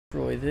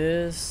Destroy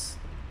this.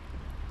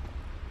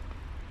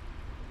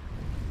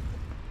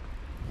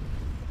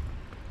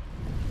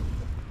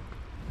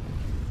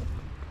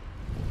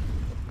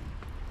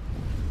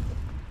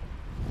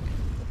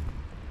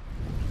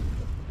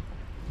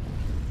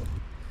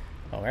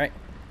 All right.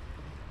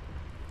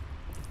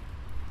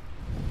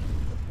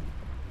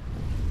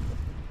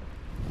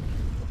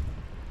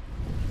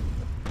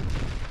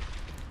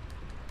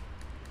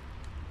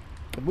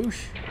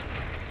 Kaboosh.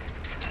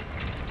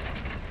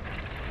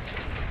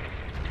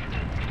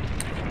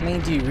 I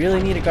mean, do you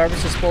really need a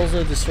garbage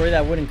disposal to destroy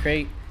that wooden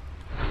crate?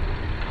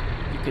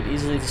 You could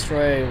easily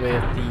destroy it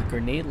with the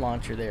grenade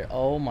launcher there.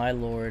 Oh my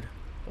lord.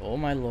 Oh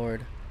my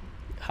lord.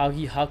 How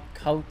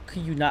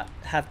could you not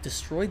have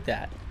destroyed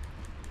that?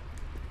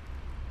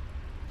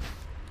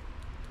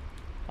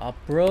 A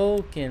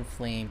broken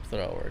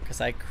flamethrower,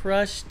 because I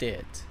crushed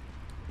it.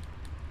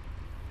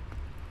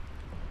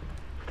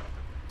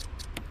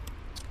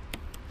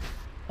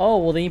 Oh,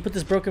 well then you put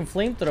this broken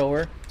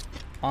flamethrower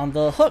on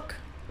the hook.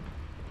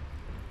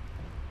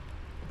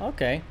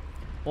 Okay.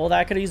 Well,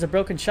 I could have used a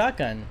broken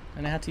shotgun,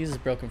 and I had to use this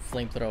broken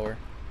flamethrower.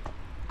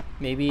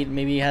 Maybe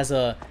it has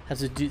to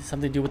do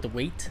something to do with the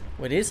weight.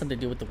 Well, it is something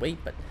to do with the weight,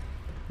 but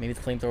maybe the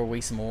flamethrower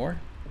weighs more.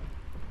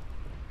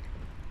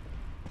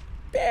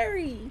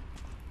 Barry,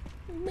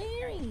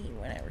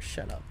 whatever.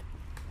 Shut up.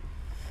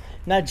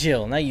 Not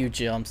Jill, not you,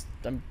 Jill.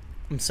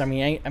 I'm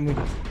sorry.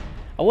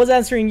 I was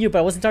answering you, but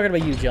I wasn't talking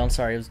about you, Jill. I'm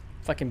sorry. It was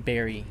fucking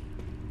Barry.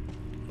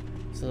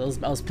 So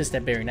I was pissed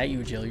at Barry, not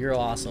you, Jill. You're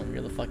awesome.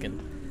 You're the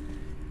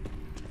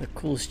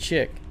coolest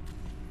chick.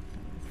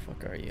 Where the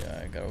fuck are you?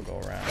 I gotta go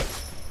around.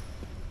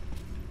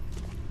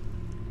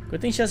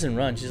 Good thing she doesn't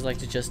run. She's like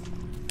to just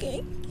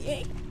kick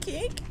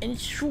and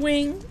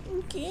swing.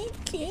 Kick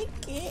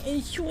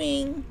and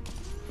swing.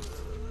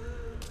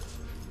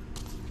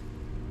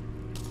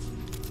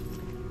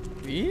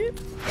 Yep.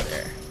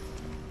 There.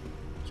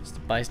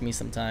 Just buys me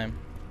some time.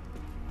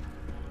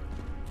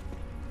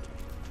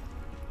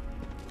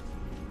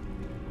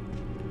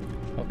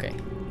 Okay.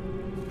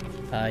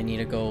 I need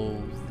to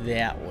go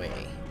that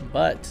way,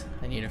 but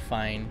I need to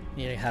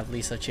have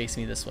Lisa chase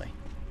me this way.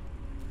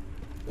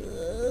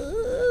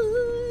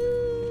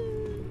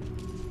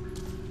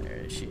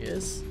 There she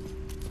is.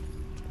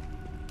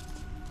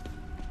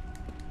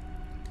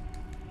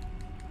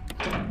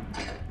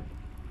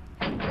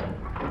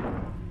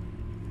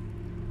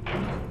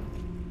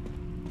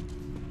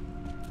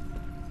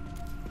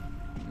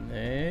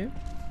 No.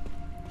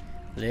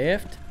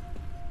 Left.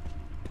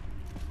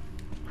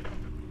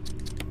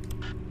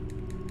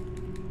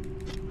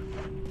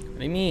 What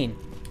do you mean?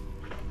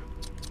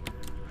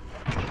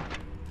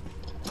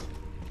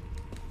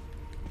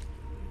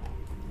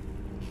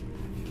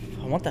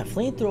 I want that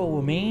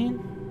flamethrower, man.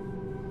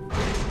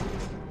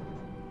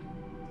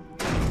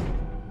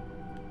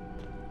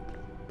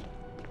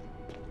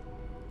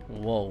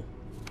 Whoa.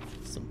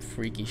 Some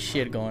freaky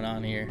shit going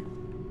on here.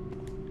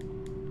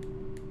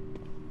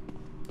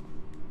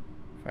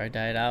 Fire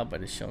died out,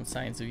 but it's shown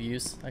signs of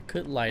use. I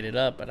could light it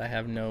up, but I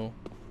have no...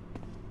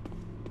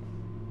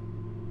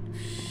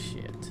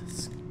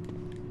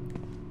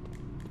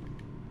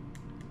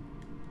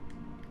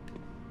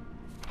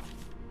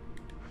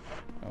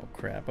 Oh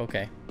crap,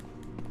 okay.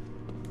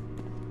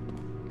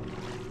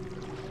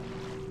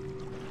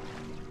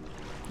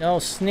 No,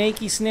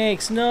 snaky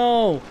snakes,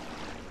 no!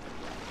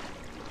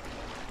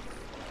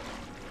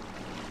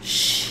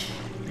 Shh.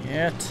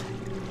 Yet.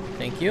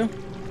 Thank you.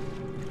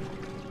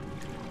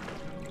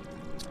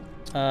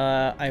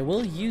 I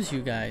will use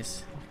you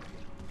guys.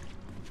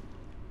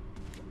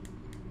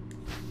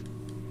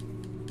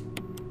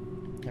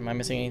 Am I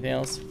missing anything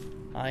else?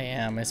 I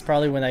am. It's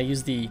probably when I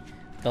use the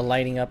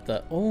lighting up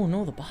the... Oh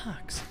no, the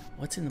box.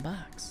 What's in the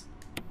box?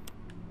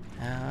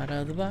 Out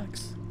of the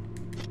box.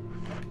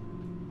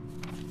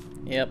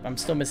 Yep, I'm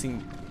still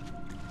missing...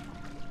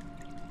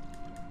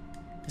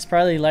 It's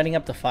probably lighting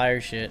up the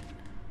fire shit.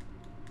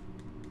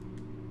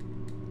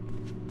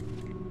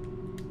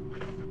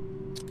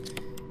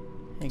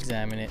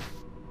 Examine it.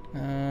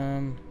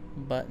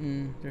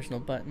 Button. There's no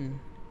button.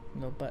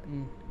 No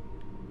button.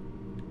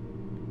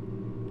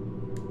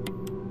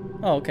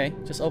 Oh, okay.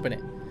 Just open it.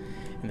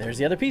 And there's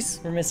the other piece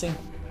we're missing.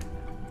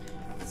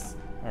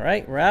 All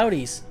right,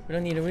 rowdies. We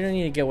don't need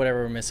to get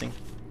whatever we're missing.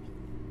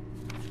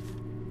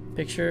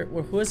 Picture.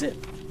 Who is it?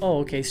 Oh,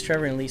 okay. It's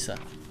Trevor and Lisa.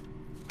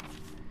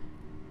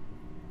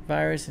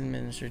 Virus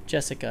administered.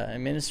 Jessica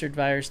administered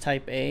virus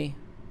type A.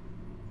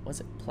 What's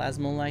it?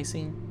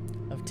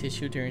 Plasmolysing of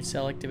tissue during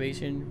cell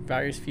activation.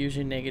 Virus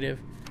fusion negative.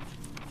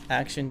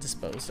 Action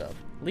disposed of.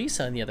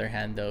 Lisa, on the other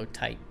hand, though,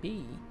 type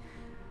B.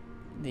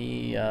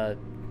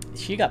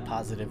 She got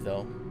positive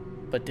though,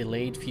 but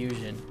delayed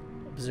fusion.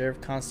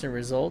 Observe constant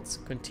results.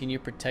 Continue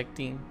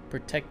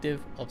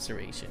protective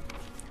observation.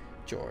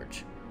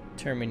 George.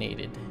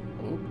 Terminated.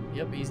 Oh,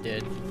 yep, he's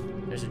dead.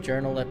 There's a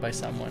journal left by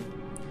someone.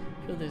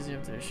 I feel dizzy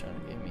after the shot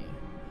they gave me.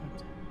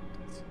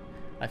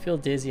 I feel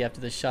dizzy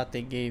after the shot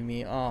they gave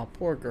me. Oh,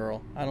 poor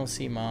girl. I don't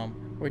see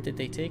Mom. Where did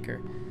they take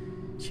her?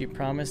 She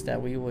promised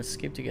that we would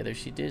skip together.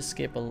 She did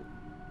skip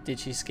Did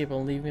she skip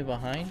and leave me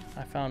behind?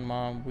 I found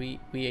mom. We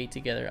ate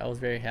together. I was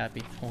very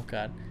happy. Oh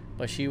god.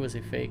 But she was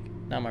a fake.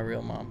 Not my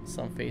real mom.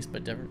 Some face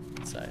but different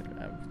inside.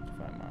 I have to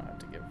find mom. I have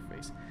to give her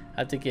face.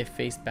 I have to give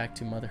face back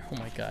to mother. Oh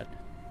my god.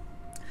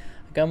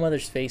 I got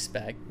mother's face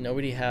back.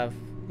 Nobody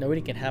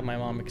can have my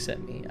mom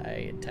except me.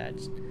 I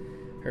attached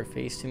her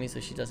face to me so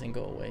she doesn't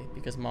go away.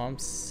 Because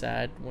mom's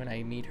sad when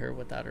I meet her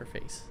without her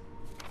face.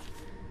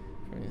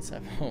 From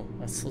inside. Oh,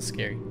 that's so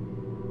scary.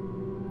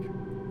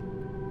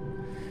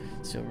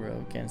 Silver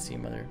Road, can't see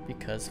mother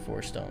because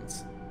 4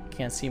 stones.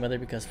 Can't see mother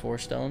because 4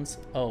 stones?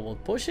 Oh, well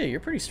push it,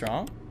 you're pretty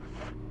strong.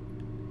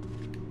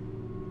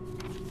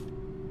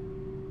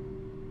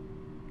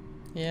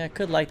 Yeah, I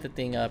could light the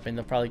thing up and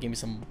they'll probably give me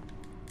some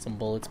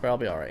bullets, but I'll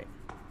be alright.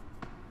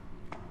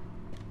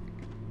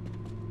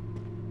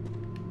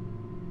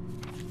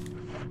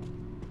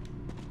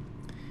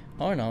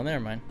 Oh no, never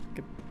mind.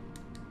 Good.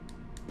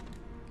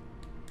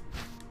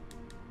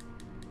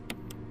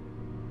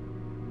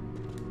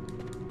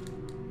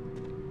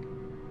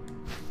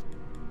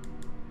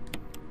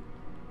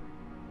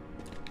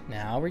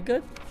 Now we're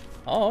good?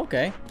 Oh,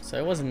 okay. So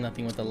it wasn't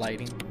nothing with the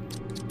lighting.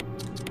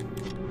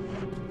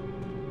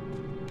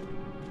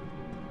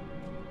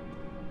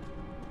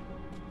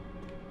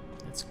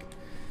 Let's go.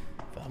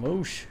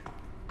 Vamos.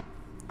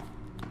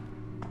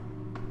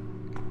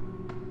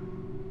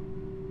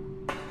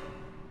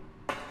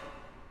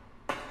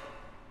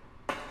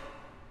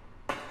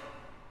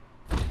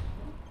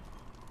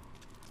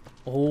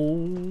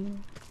 Oh.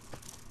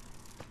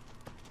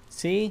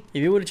 See?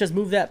 If you would have just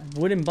moved that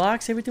wooden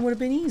box, everything would have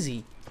been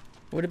easy.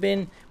 Would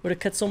have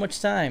cut so much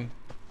time.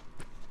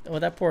 Oh,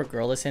 that poor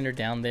girl. Let's send her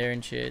down there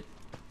and shit.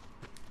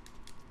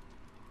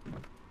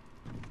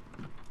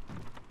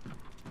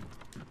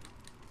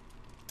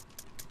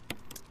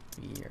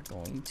 We are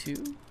going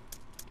to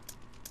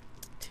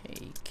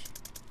take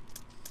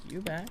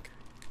you back.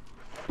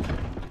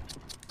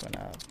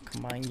 Gonna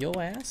combine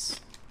your ass.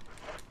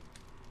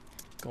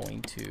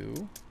 Going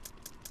to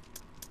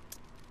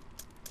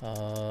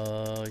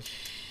oh,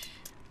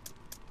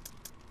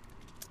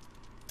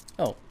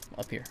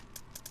 up here.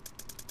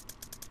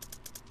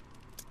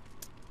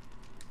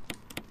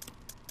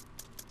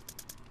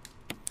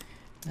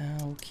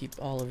 Now keep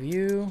all of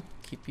you.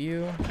 Keep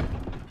you.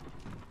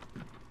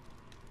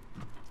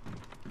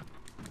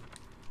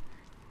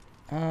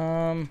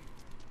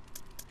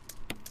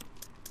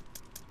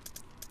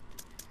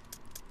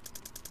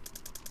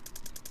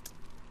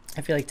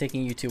 I feel like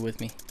taking you two with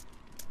me.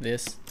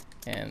 This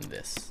and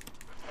this.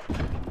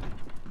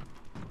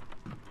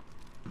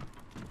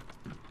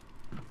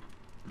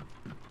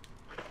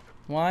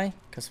 Why?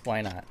 Because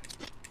why not?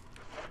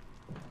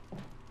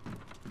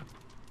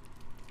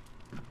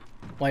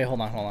 Wait,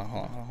 hold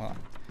on.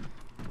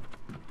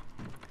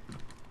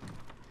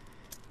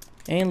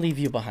 And leave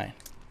you behind.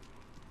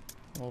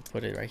 We'll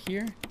put it right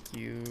here.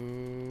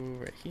 You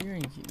right here.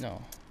 And you,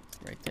 no,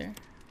 right there.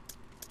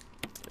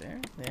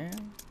 There.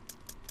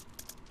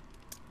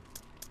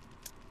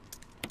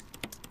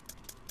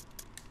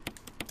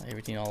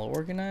 Everything all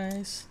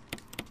organized.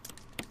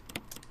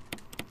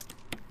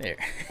 There.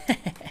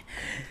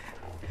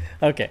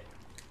 Okay.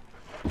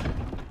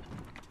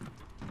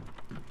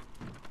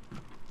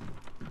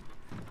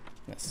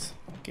 Let's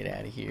get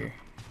out of here.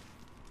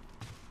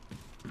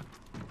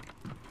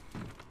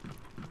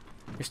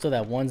 There's still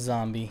that one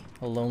zombie,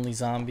 a lonely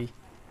zombie.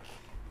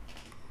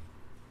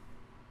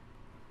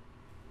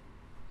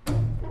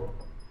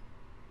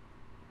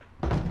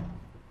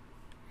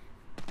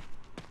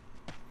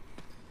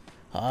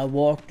 I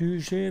walked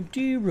this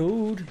empty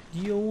road,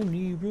 the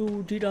only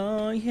road that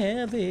I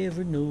have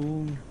ever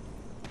known.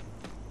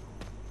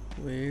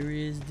 Where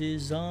is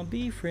this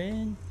zombie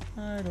friend?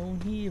 I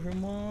don't hear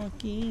him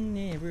walking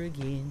never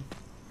again.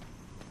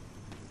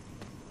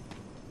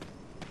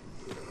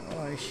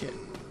 Oh shit.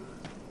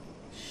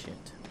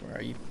 Where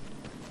are you?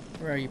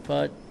 Where are you,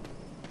 bud?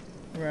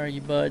 Where are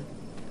you, bud?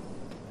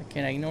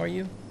 Can I ignore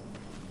you?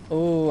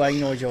 Oh, I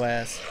ignored your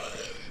ass.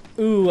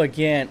 Ooh,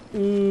 again.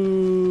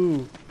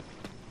 Ooh.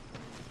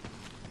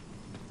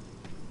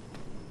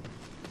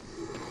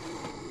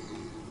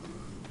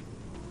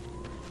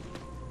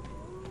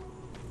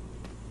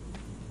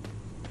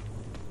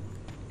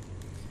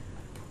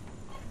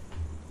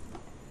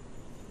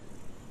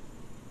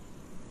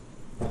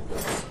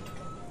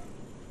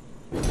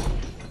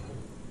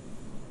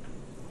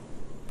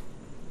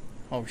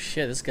 Oh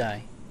shit, this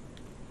guy.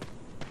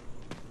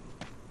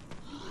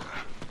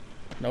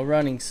 No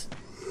runnings.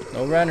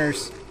 No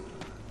runners.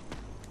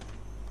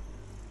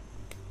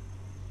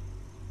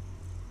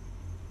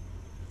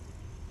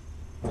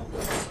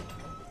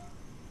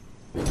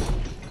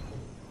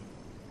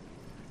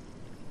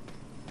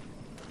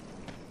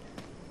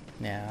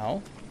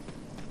 Now.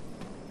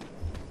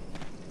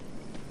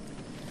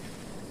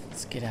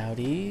 Let's get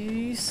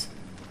outies.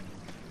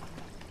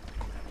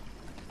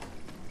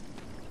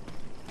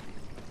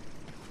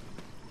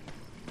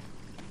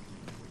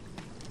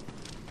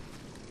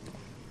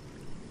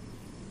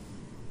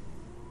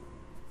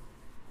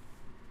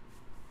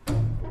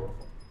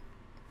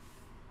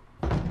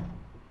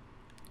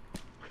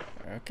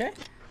 Okay.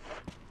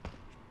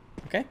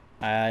 Okay.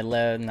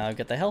 Now I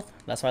get the health.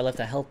 That's why I left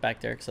the health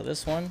back there. So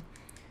this one.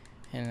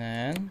 And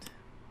then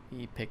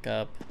you pick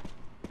up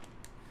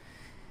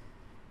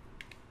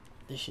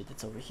this shit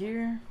that's over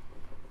here.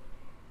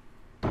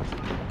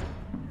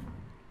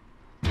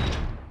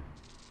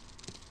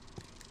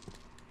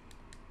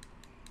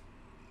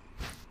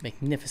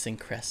 Magnificent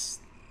crest.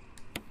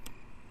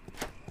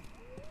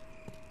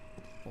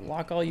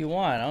 Lock all you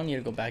want. I don't need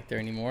to go back there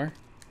anymore.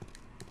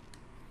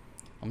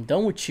 I'm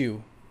done with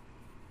you.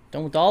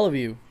 Done with all of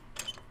you.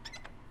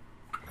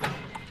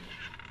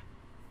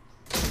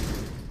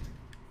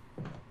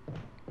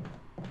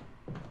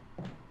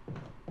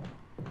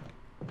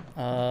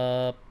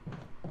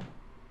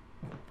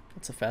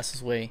 What's the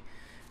fastest way?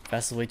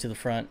 Fastest way to the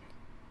front.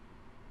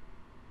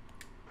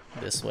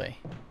 This way.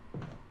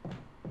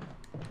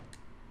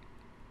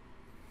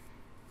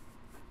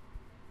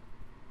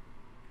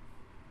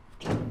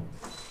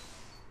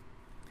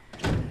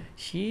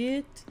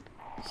 Shit.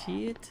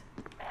 Shit.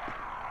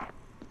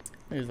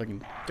 There's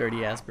fucking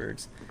dirty ass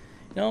birds.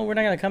 No, we're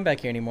not gonna come back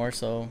here anymore,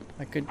 so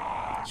I could...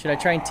 Should I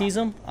try and tease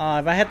them? If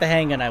I had the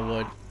handgun, I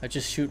would. I'd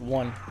just shoot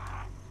one.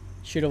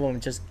 Shoot them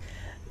and just...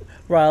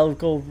 I'll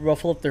go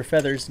ruffle up their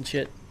feathers and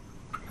shit.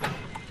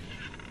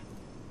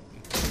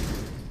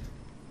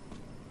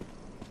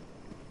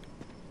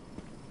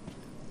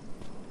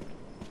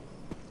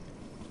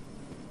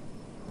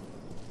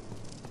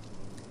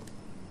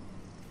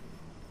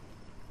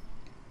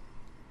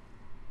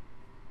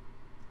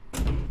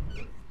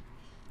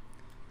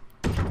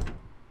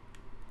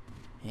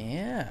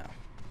 Yeah.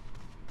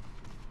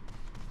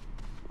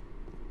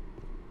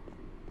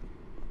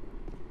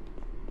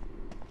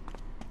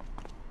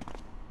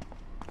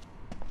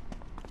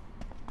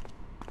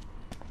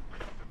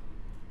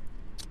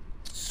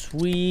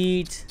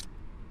 Sweet.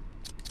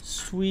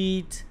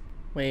 Sweet.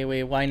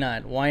 Wait, why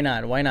not? Why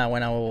not? Why not? Why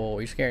not? Whoa,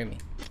 you're scaring me.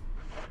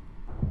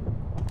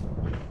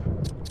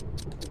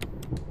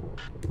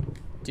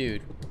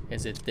 Dude,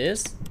 is it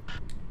this?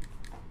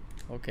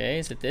 Okay,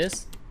 is it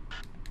this?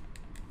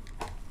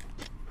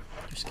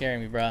 You're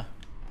scaring me, bruh.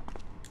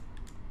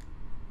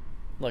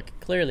 Look,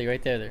 clearly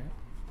right there.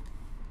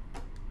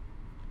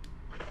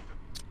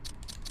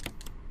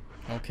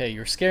 Okay,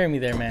 you're scaring me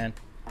there, man.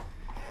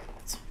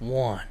 That's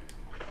 1,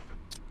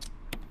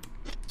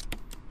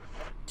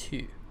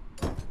 2.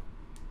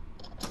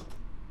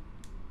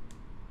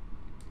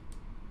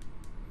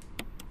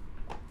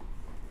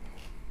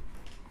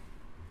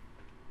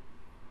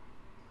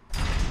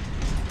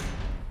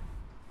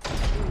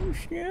 Oh,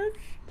 snaps.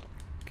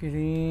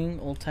 Getting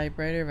old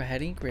typewriter. If I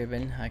had ink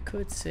ribbon, I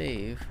could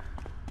save.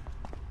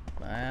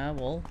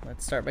 Well,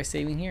 let's start by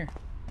saving here.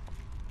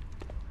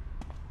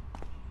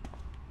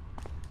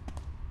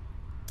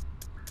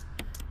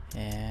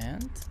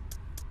 And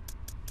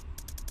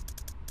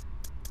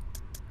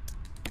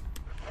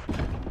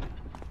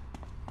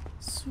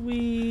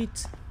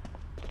sweet.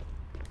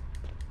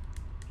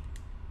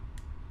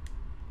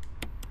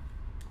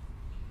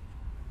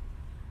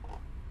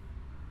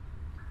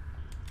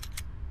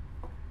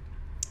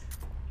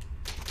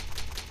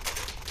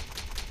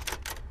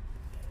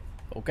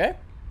 Okay.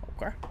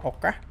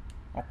 Okay.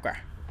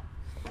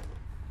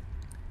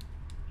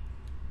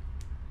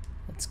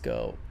 Let's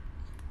go.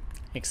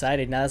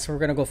 Excited. Now that's where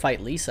we're gonna go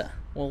fight Lisa.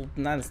 Well,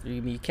 not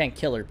you can't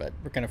kill her, but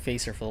we're gonna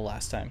face her for the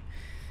last time.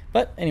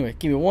 But anyway,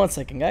 give me 1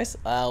 second, guys.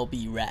 I'll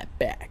be right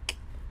back.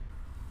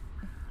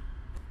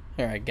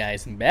 Alright,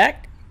 guys, I'm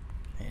back.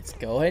 Let's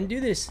go ahead and do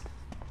this.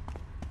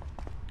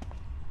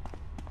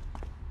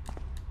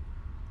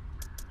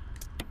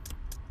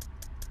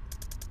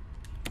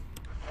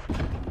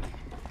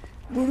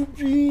 Bada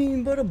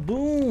bing, bada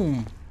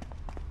boom.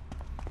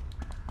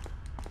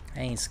 I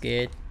ain't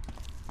scared.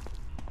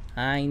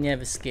 I ain't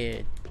never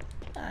scared.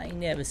 I ain't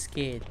never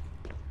scared.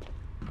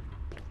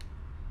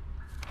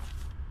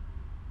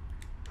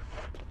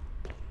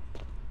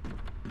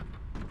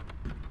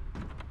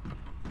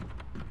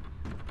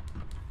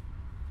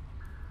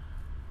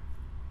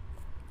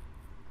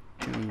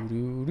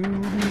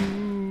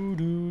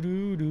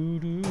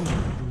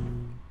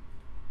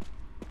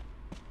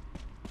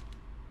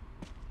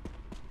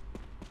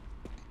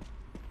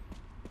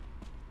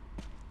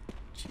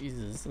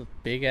 Jesus, this is a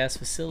big ass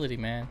facility,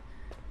 man.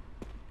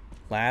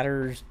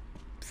 Ladders,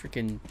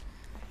 freaking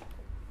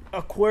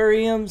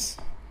aquariums.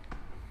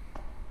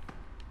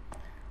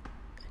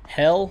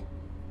 Hell.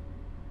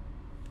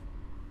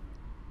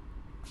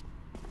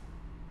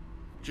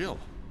 Jill,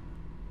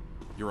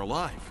 you're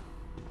alive.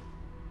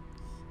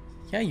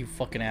 Yeah, you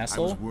fucking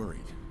asshole. I was worried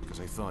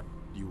because I thought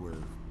you were...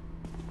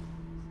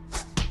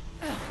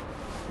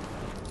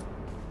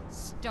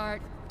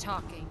 Start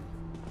talking.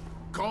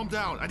 Calm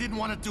down. I didn't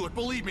want to do it.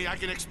 Believe me, I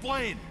can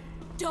explain.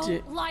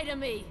 Don't lie to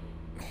me.